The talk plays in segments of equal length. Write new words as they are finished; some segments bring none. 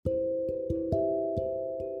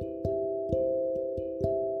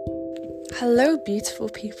Hello, beautiful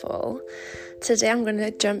people. Today I'm going to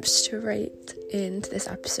jump straight into this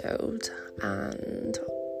episode and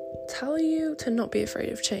tell you to not be afraid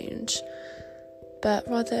of change, but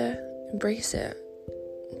rather embrace it.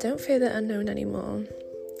 Don't fear the unknown anymore.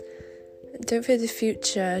 Don't fear the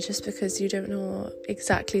future just because you don't know what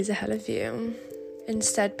exactly is ahead of you.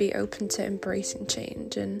 Instead, be open to embracing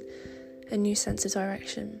change and a new sense of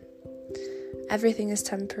direction. Everything is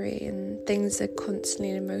temporary and things are constantly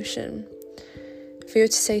in motion. If we were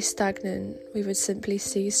to stay stagnant, we would simply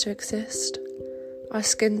cease to exist. Our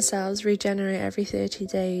skin cells regenerate every 30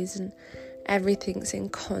 days and everything's in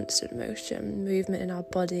constant motion, movement in our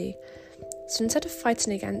body. So instead of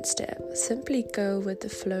fighting against it, simply go with the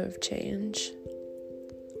flow of change.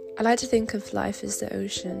 I like to think of life as the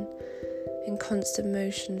ocean, in constant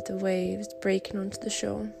motion with the waves breaking onto the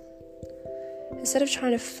shore. Instead of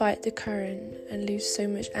trying to fight the current and lose so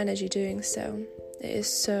much energy doing so, it is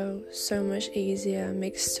so much easier and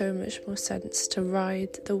makes so much more sense to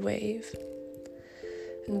ride the wave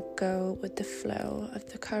and go with the flow of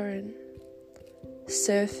the current.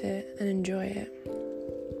 Surf it and enjoy it.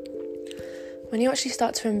 When you actually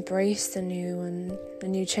start to embrace the new and the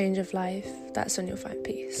new change of life, that's when you'll find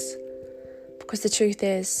peace. Because the truth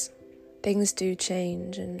is, things do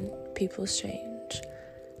change and people change.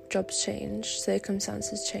 Jobs change,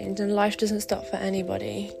 circumstances change, and life doesn't stop for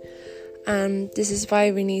anybody. And this is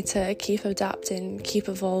why we need to keep adapting, keep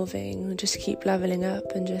evolving, just keep leveling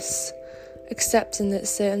up and just accepting that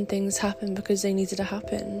certain things happen because they needed to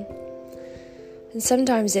happen. And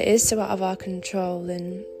sometimes it is so out of our control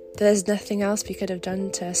and there's nothing else we could have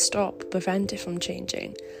done to prevent it from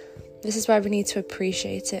changing. This is why we need to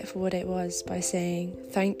appreciate it for what it was by saying,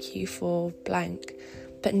 thank you for blank,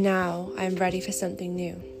 but now I'm ready for something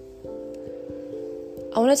new.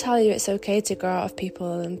 I want to tell you it's okay to grow out of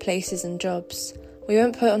people and places and jobs. We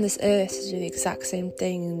weren't put on this earth to do the exact same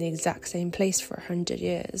thing in the exact same place for 100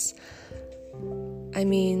 years. I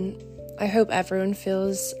mean, I hope everyone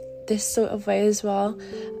feels this sort of way as well,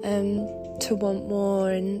 to want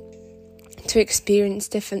more and to experience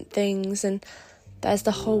different things, and there's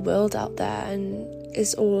the whole world out there and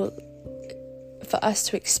it's all for us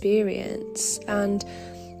to experience. And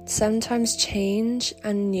sometimes change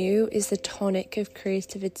and new is the tonic of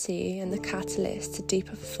creativity and the catalyst to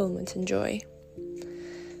deeper fulfillment and joy.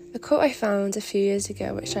 A quote I found a few years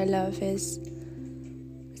ago, which I love, is,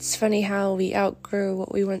 "It's funny how we outgrow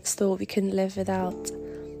what we once thought we couldn't live without.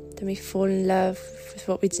 Then we fall in love with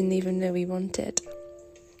what we didn't even know we wanted."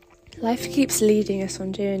 Life keeps leading us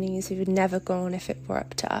on journeys we would never go on if it were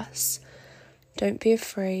up to us. Don't be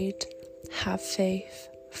afraid, have faith,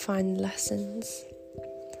 find lessons.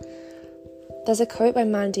 There's a quote by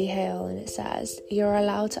Mandy Hale and it says, "You're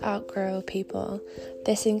allowed to outgrow people.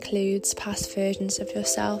 This includes past versions of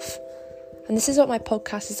yourself." And this is what my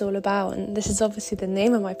podcast is all about, and this is obviously the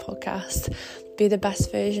name of my podcast, Be the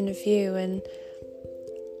Best Version of You. And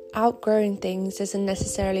outgrowing things doesn't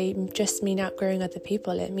necessarily just mean outgrowing other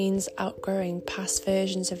people. It means outgrowing past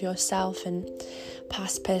versions of yourself and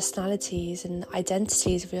past personalities and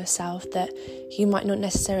identities of yourself that you might not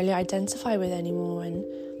necessarily identify with anymore, and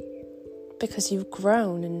because you've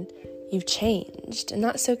grown and you've changed, and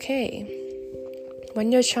that's okay.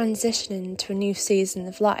 When you're transitioning to a new season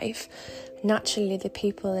of life, naturally the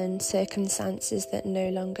people and circumstances that no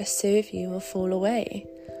longer serve you will fall away.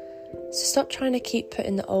 So stop trying to keep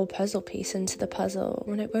putting the old puzzle piece into the puzzle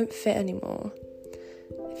when it won't fit anymore.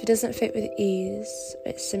 If it doesn't fit with ease,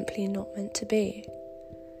 it's simply not meant to be.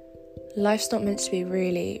 Life's not meant to be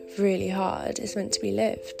really, really hard. It's meant to be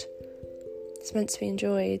lived. It's meant to be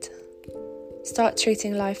enjoyed. Start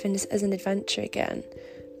treating life as an adventure again.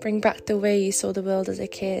 Bring back the way you saw the world as a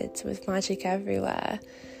kid, with magic everywhere.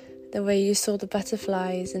 The way you saw the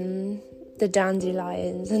butterflies and the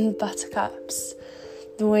dandelions and buttercups.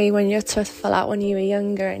 The way when your tooth fell out when you were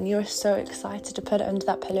younger and you were so excited to put it under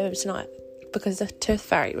that pillow tonight because the tooth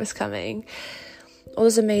fairy was coming. All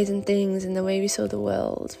those amazing things and the way we saw the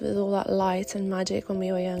world with all that light and magic when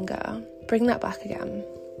we were younger. Bring that back again.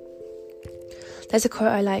 There's a quote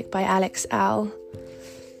I like by Alex L.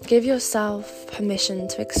 "Give yourself permission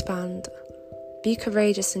to expand. Be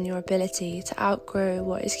courageous in your ability to outgrow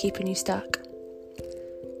what is keeping you stuck."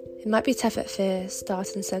 It might be tough at first,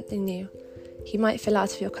 starting something new. You might feel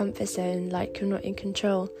out of your comfort zone, like you're not in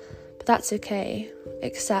control, but that's okay.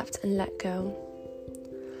 Accept and let go.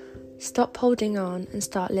 Stop holding on and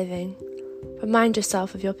start living. Remind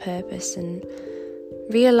yourself of your purpose and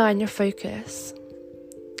realign your focus.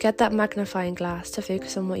 Get that magnifying glass to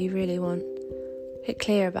focus on what you really want. Get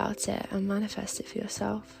clear about it and manifest it for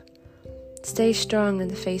yourself. Stay strong in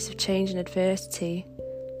the face of change and adversity.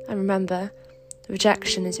 And remember,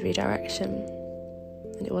 rejection is redirection,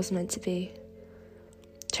 and it was meant to be.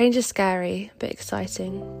 Change is scary, but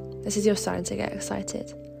exciting. This is your sign to get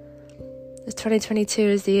excited. As 2022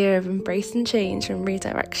 is the year of embracing change and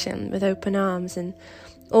redirection with open arms and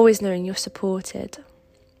always knowing you're supported.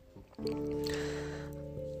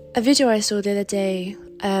 A video I saw the other day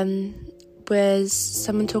was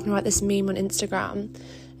someone talking about this meme on Instagram,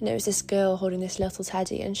 and it was this girl holding this little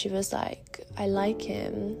teddy, and she was like, I like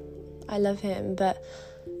him, I love him, but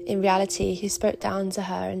in reality he spoke down to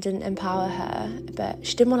her and didn't empower her, but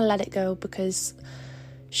she didn't want to let it go because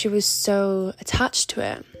she was so attached to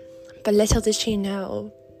it. But little did she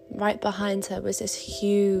know, right behind her was this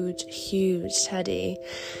huge teddy.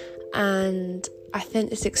 And I think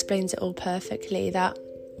this explains it all perfectly, that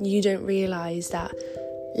you don't realise that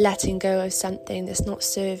letting go of something that's not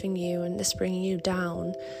serving you and that's bringing you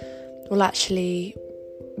down will actually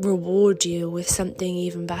reward you with something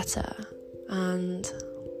even better. And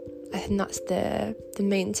I think that's the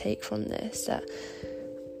main take from this, that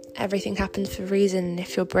everything happens for a reason.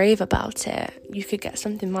 If you're brave about it, you could get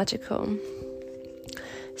something magical.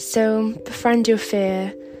 So befriend your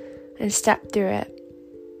fear and step through it.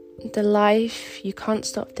 The life you can't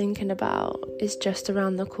stop thinking about is just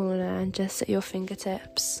around the corner and just at your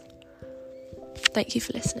fingertips. Thank you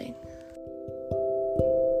for listening.